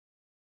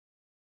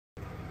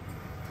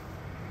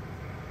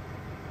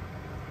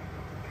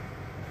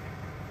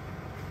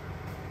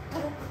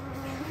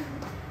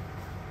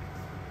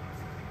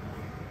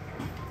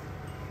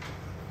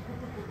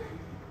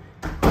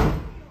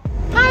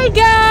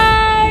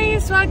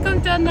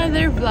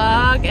another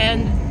vlog,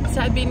 and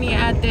sabi ni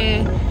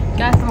ate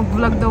Kat,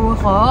 mag-vlog daw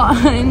ako.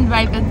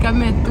 Invited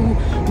kami to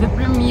the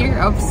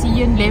premiere of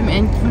Xian Lim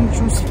and King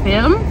Chu's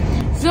film.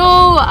 So,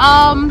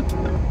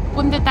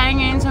 punta tayo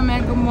ngayon sa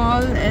Mega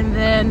Mall, and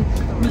then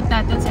meet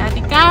natin si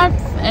ate Kat,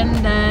 and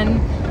then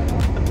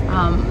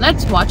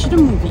let's watch the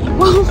movie.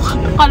 Wow,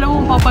 kala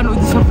mo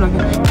papanood sa vlog.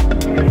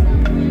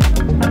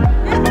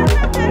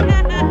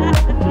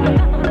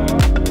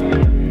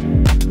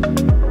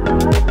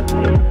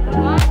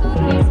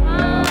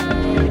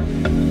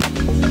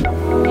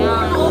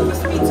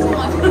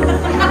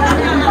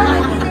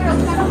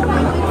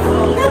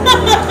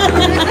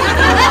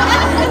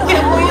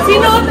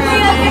 Sinuot ko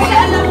yan kasi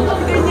alam ko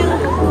ganyan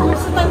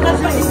gusto tanggal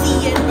pa si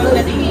Xian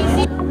pagdating.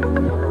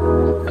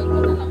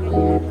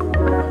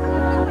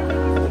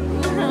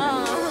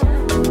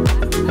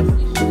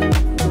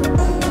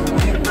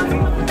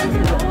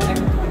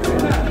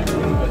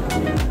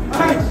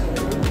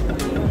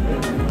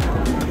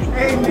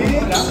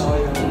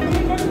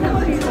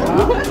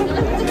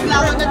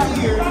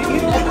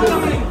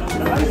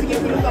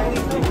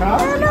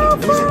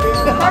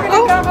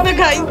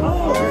 Nagkain.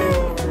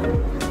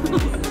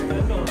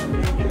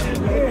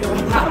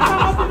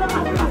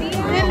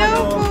 Hello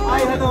po.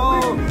 Hi, hello.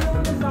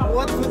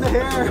 What's with the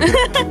hair?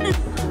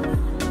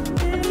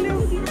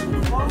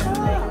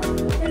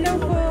 Hello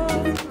po.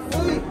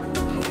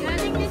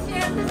 Galing ni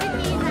Xian to si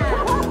Tina.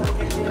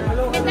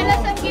 May dala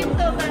sa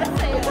ginto para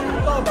sa'yo.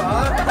 Ito ba?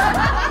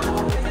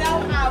 Hindi ako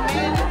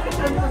kamin.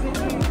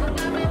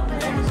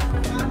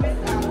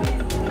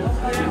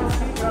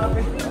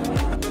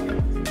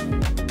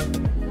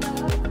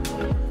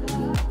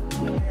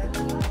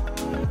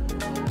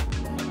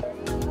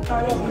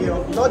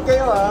 Load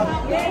kayo ha?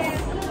 Yes!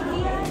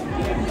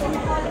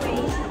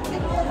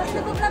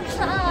 Nag-vlog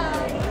siya.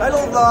 Hello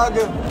vlog!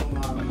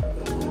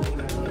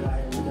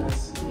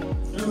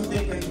 Through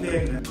thick and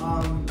thin.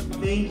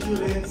 Thank you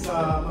rin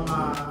sa mga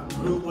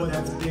grupo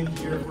that's been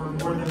here for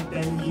more than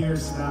 10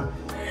 years na.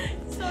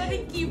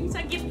 Sorry Kim,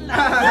 sakit lang.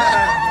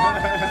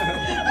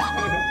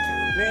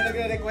 May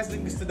nagre-request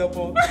din gusto daw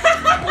po.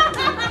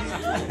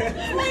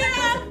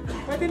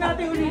 Pwede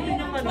natin ulitin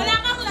yung ano. Wala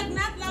kang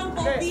lagnat lang,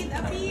 COVID,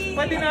 api.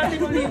 Pwede natin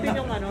ulitin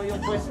yung ano, yung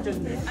question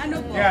din.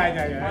 Ano po?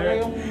 Yeah. Para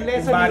yung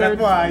lesson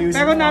learned.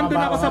 Pero nandun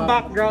ako sa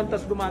background,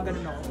 tapos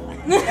gumaganon ako.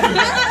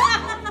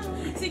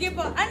 Sige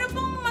po, ano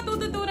pong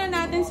matututunan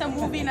natin sa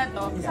movie na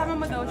to? Kasama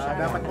mo daw siya.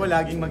 Dapat po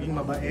laging maging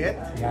mabait,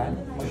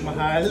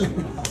 magmahal.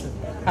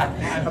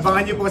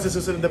 Abangan niyo po sa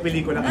susunod na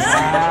pelikula.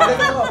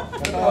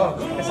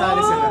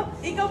 Kasali sila.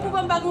 Ikaw po ba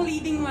ang bagong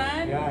leading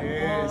man?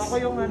 Yes. Ako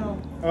yung ano.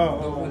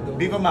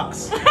 Viva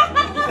Max.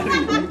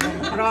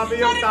 Grabe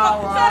yung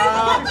tawa.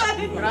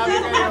 Grabe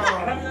kayo.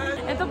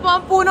 Ito po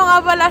ang puno nga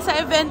pala sa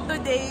event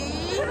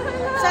today.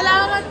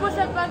 Salamat po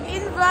sa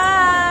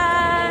pag-invite!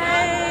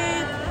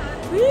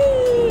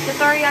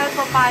 Tutorial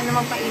po paano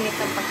magpainit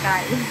ng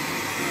pagkain.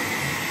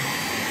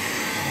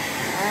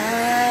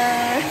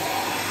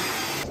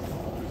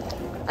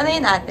 Ano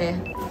yun ate?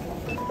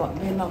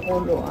 May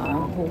nakulo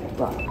ang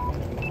hupa.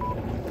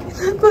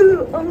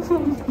 Nakulo ang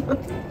hupa.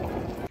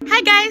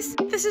 Hi guys!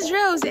 This is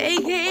Rose,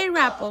 aka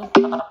Rappl.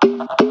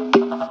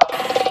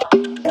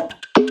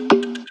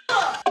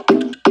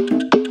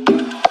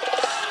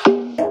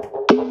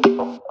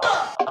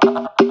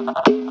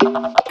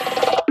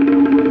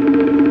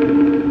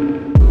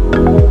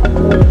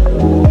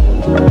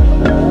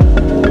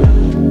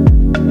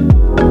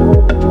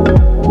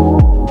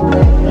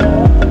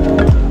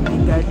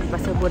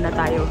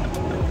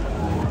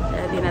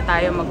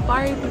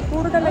 Mag-party.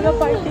 Puro talaga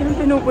party yung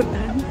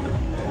pinupuntahan.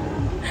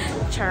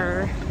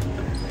 Char.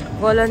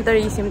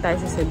 Volunteerism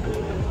tayo sa Cebu.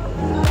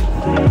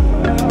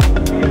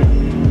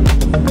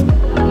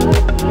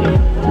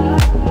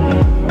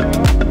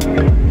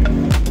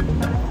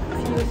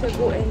 See you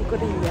Cebu and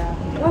Korea.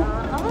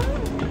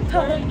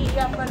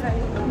 Korea pala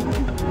yun.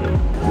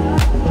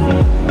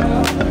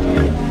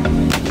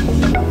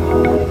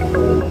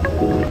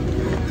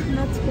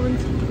 Not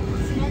sponsored.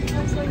 Not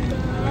sponsored.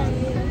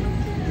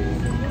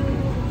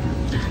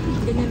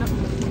 Ganyan ako.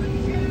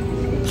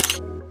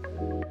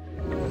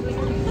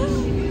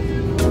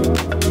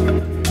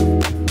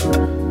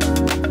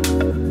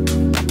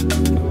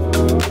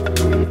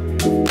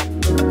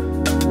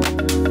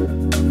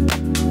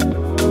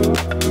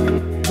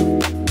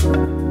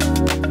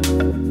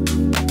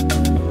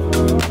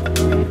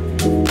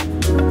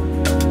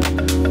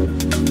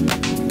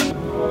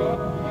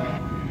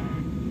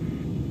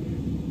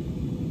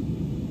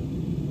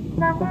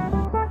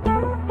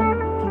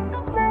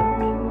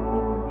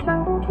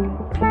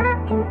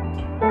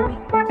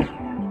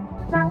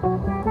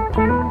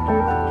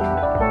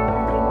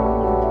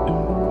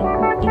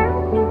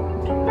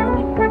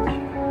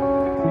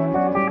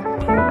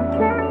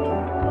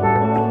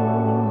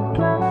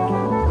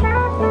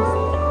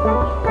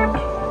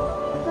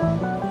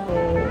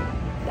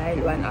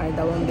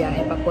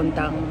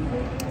 Papuntang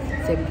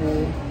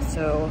Cebu.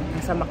 So,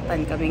 nasa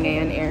Mactan kami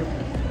ngayon,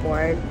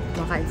 airport.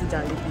 Makain si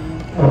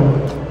Jollibee.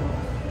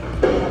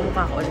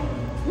 Mukha ko ulit.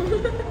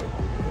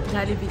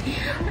 Jollibee.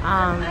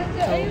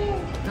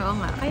 So, oo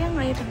nga. Kaya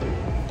nga ito.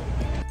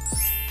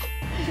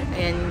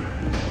 Ayan.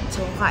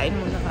 So, kain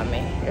muna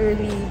kami.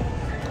 Early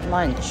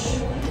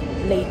lunch.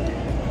 Late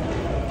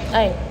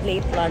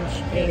lunch.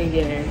 Early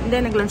dinner. Hindi,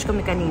 nag-lunch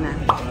kami kanina.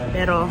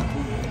 Pero,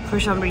 for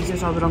some reason,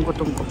 sobrang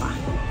gutom ko pa.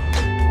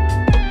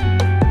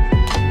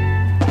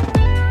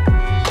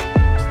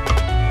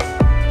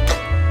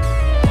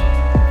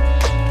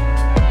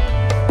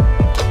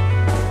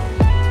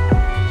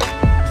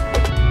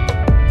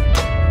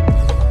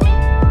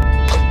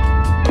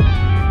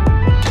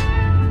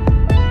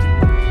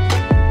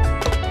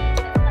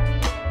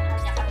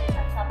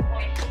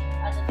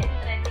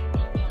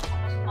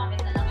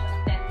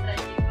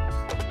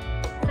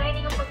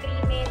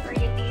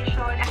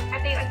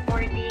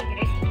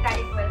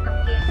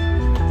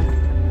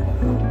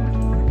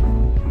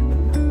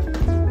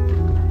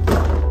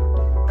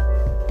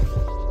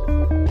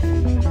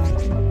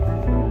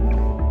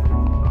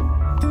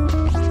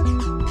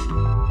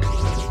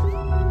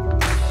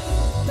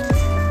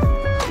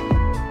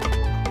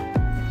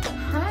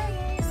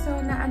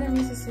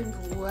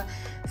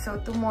 So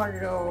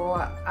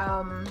tomorrow,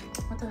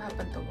 what will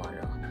happen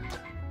tomorrow?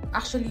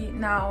 Actually,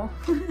 now,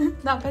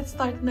 dapat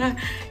start na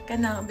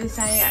kanang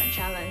Bisaya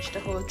challenge,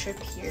 the whole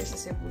trip here sa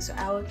Cebu. So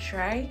I will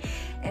try.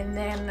 And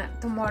then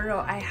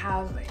tomorrow, I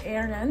have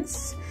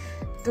errands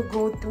to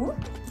go to.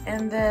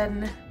 And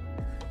then,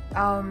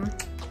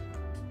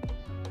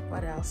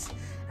 what else?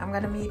 I'm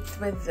gonna meet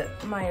with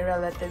my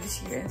relatives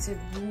here in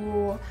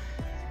Cebu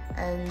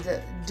and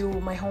do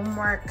my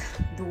homework,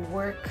 do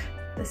work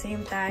at the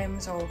same time.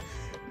 So,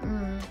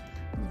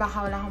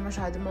 baka wala akong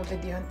masyado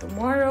ma-videohan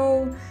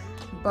tomorrow,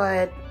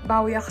 but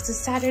bawi ako sa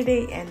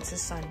Saturday and sa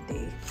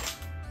Sunday.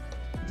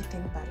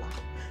 Bitin pala.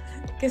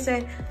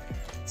 Kasi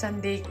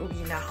Sunday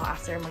uwi na ako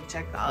after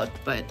mag-check out,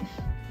 but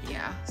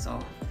yeah, so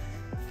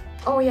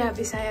oh yeah,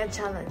 Bisaya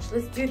challenge.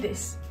 Let's do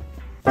this.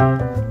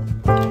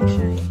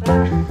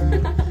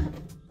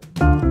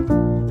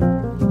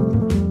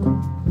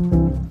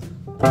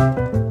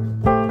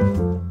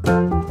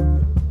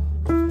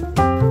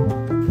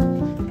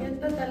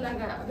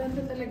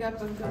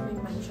 Pag may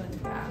mansion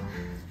ka,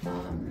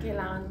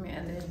 kailangan may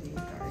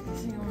elevator.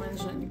 Kasi yung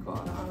mansion ko,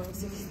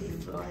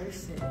 60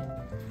 floors eh.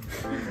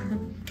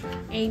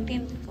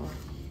 18 po.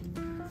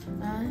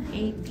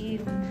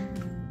 18.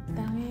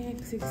 Dami,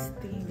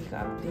 16. Hindi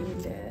ka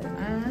updated.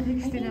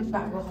 16 ang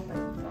bago ka pa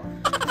dito.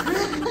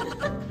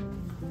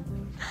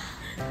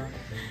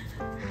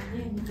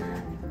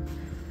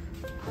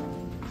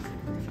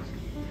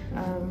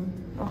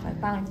 Okay,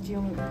 pangit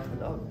yung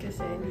loob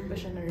kasi hindi pa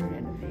siya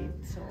na-renovate.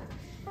 So,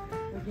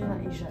 huwag nyo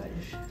lang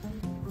i-judge.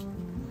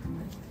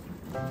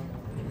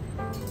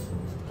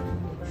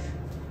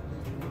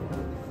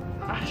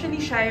 Actually,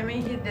 siya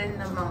may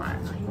hidden na mga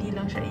hindi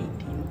lang siya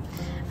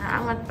 18.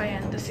 Naangat pa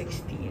yan to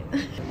 16.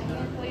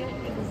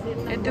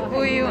 Ito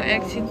po yung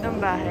exit ng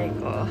bahay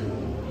ko.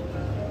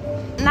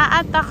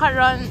 Naata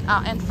karon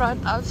in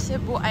front of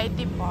Cebu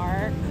IT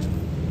Park.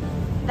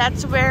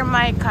 That's where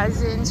my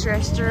cousin's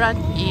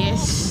restaurant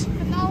is.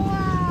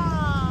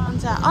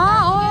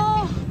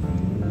 Oh!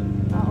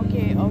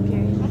 Okay.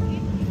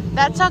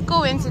 That's a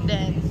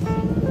coincidence.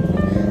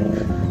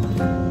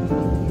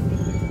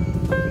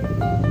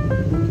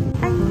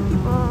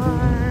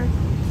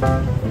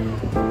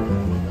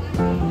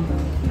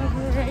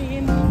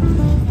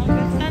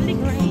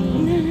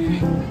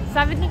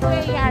 Sabi ni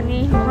Kuya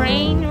Yani,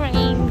 rain,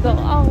 go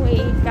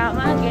away,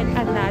 come again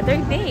another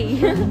day.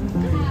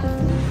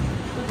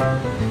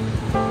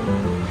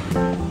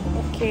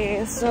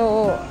 Okay,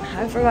 so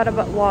I forgot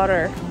about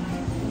water.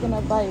 I'm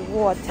gonna buy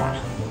water.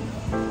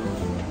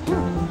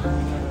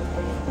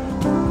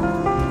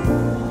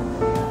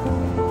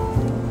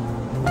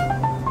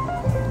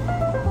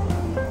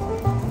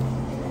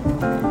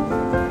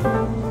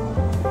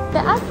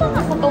 Asan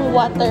ako tong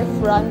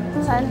waterfront?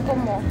 Saan ko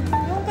mo?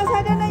 Yung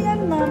kasada na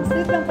yan, ma'am.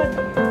 Straight lang pa.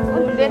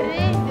 Oh, dire.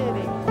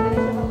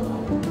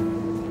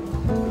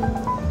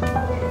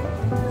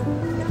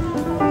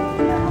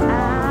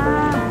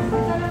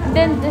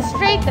 Then the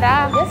straight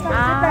ra? Yes,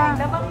 ma'am.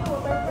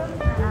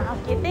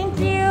 Okay, thank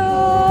you.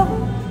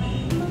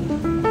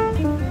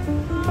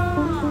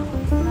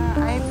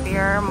 Ay,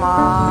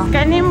 pirma.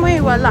 Kanin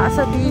mo'y wala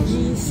sa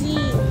BGC.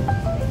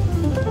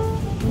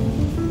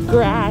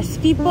 Grass.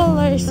 People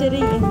are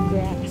sitting in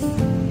grass.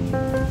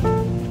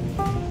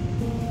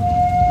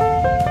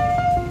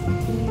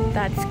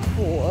 That's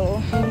cool.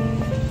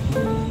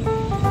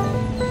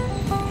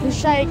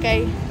 Shy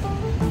kay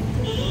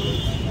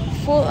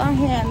full ang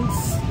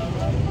hands.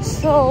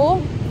 So,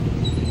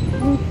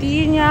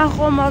 hindi niya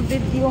ako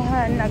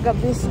ma-videohan na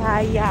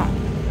Bisaya.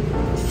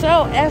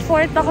 So,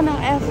 effort ako ng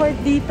effort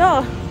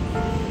dito.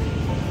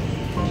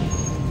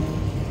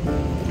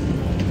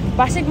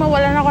 Basig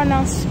mawalan ako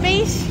ng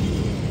space.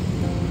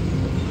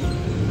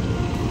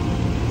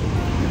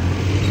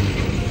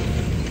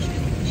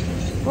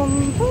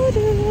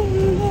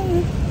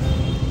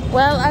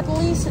 Well, at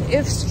least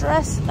if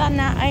stressed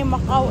na ay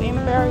Macau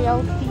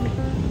Imperial Tea.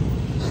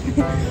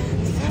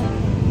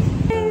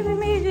 We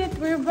made it.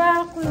 We're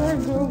back with our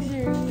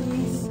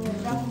groceries.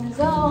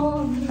 So,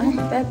 ay,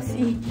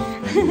 Pepsi.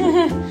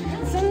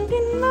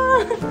 Sundin na.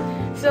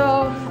 So,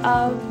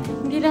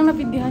 hindi lang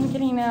napindihan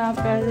kanina,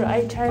 pero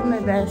I tried my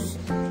best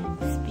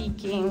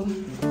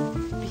speaking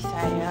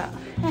Bisaya.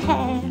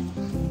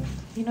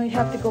 You know, you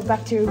have to go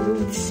back to your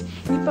roots.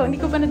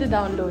 Hindi ko pa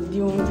na-download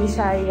yung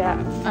Bisaya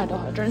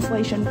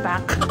translation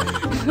pack.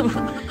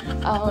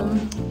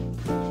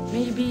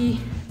 Maybe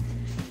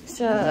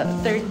sa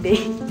third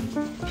day.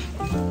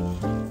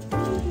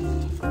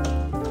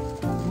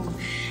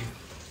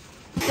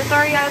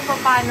 Tutorial ko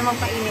paano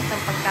magpainit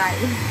ng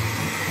pagkain.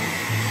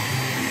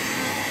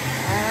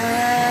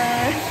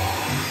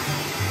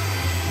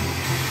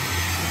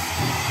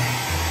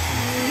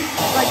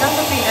 Lagang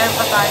sa PR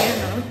pa tayo,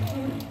 no?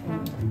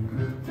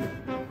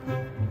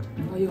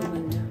 Ayaw na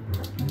niya.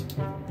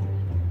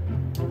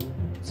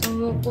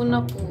 Sumuko na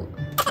po.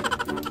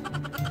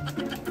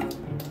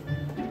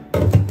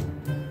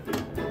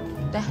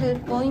 Dahil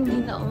po, hindi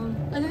na on.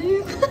 Ano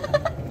yun?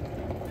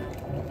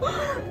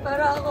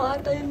 Para ako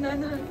ata yun na.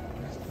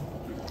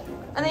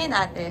 Ano yun,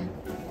 ate?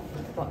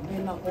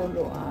 May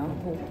nakulo ang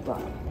hupa.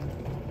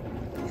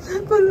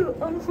 Nakulo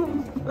ang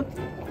hupa.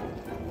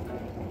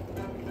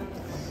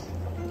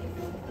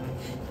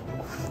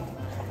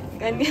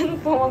 Ganyan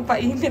po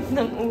magpainit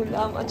ng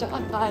ulam at saka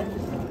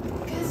kanin.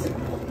 Kasi,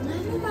 nga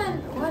naman,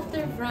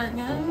 waterfront,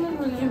 nga naman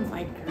wala yung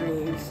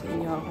microwaves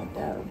in your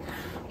hotel.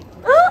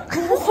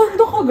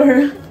 Kondo ka,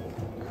 girl?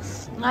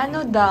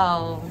 Ano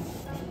daw?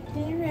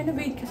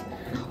 I-renovate kasi.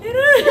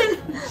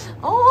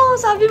 Oo,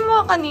 sabi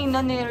mo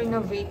kanina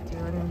ni-renovate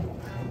yun.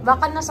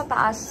 Baka nasa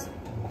taas.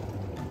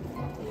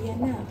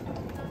 Ayan na.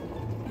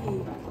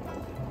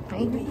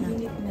 Mainit na.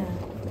 Mainit na.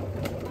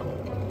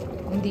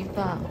 Hindi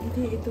pa.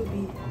 Hindi, ito, B.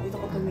 Dito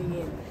ka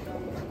tumingin.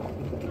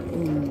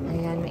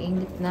 Ayan,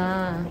 mainit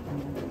na.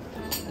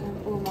 Ayan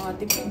po, mga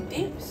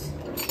tips.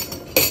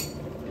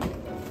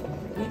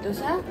 Dito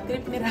sa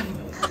trip ni Ram.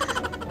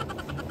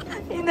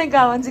 Yung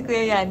nagawan si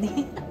Kuya Yani.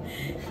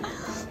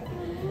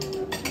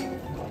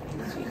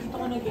 Dito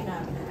ko na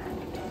ginamit.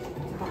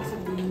 Baka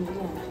sabihin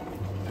mo na.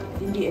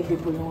 Hindi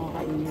edible yung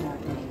kakainin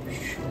natin.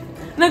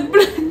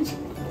 Nag-blanch!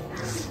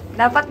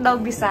 Dapat daw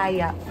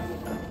Bisaya.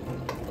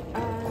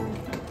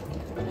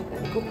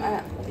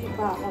 Di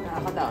pa ako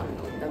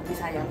nakaka-download ng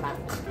Bisaya pack.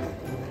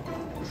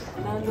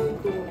 Download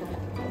ko.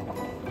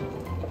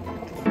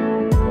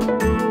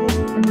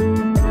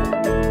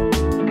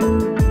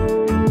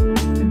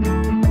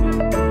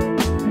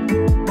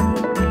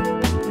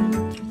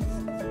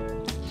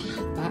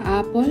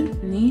 Pa-apple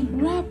ni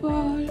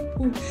Rappl.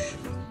 Push.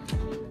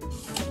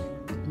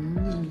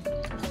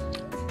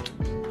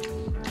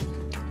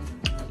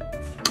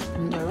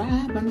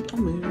 Naraban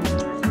kami.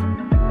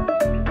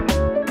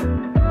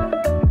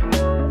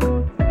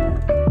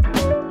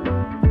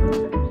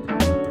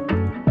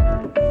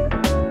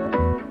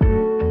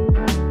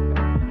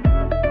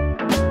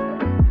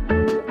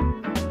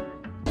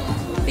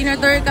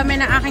 Tinador kami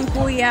ng aking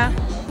kuya,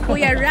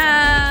 Kuya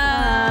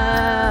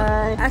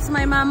Rai. As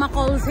my mama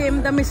calls him,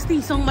 the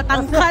mestisong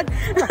matangkad.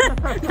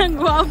 Ang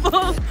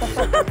gwapo.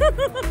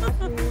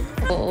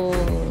 Oo.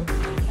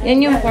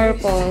 Yan yung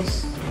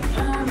purpose.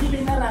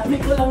 Bili na lang.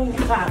 May ko lang yung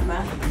kama.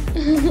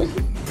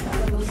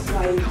 Tapos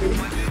swiping.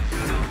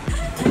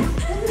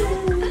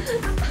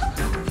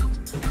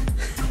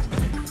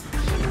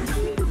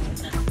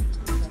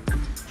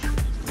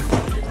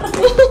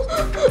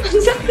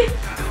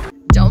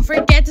 Don't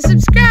forget to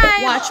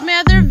subscribe. Watch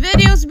my other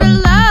videos.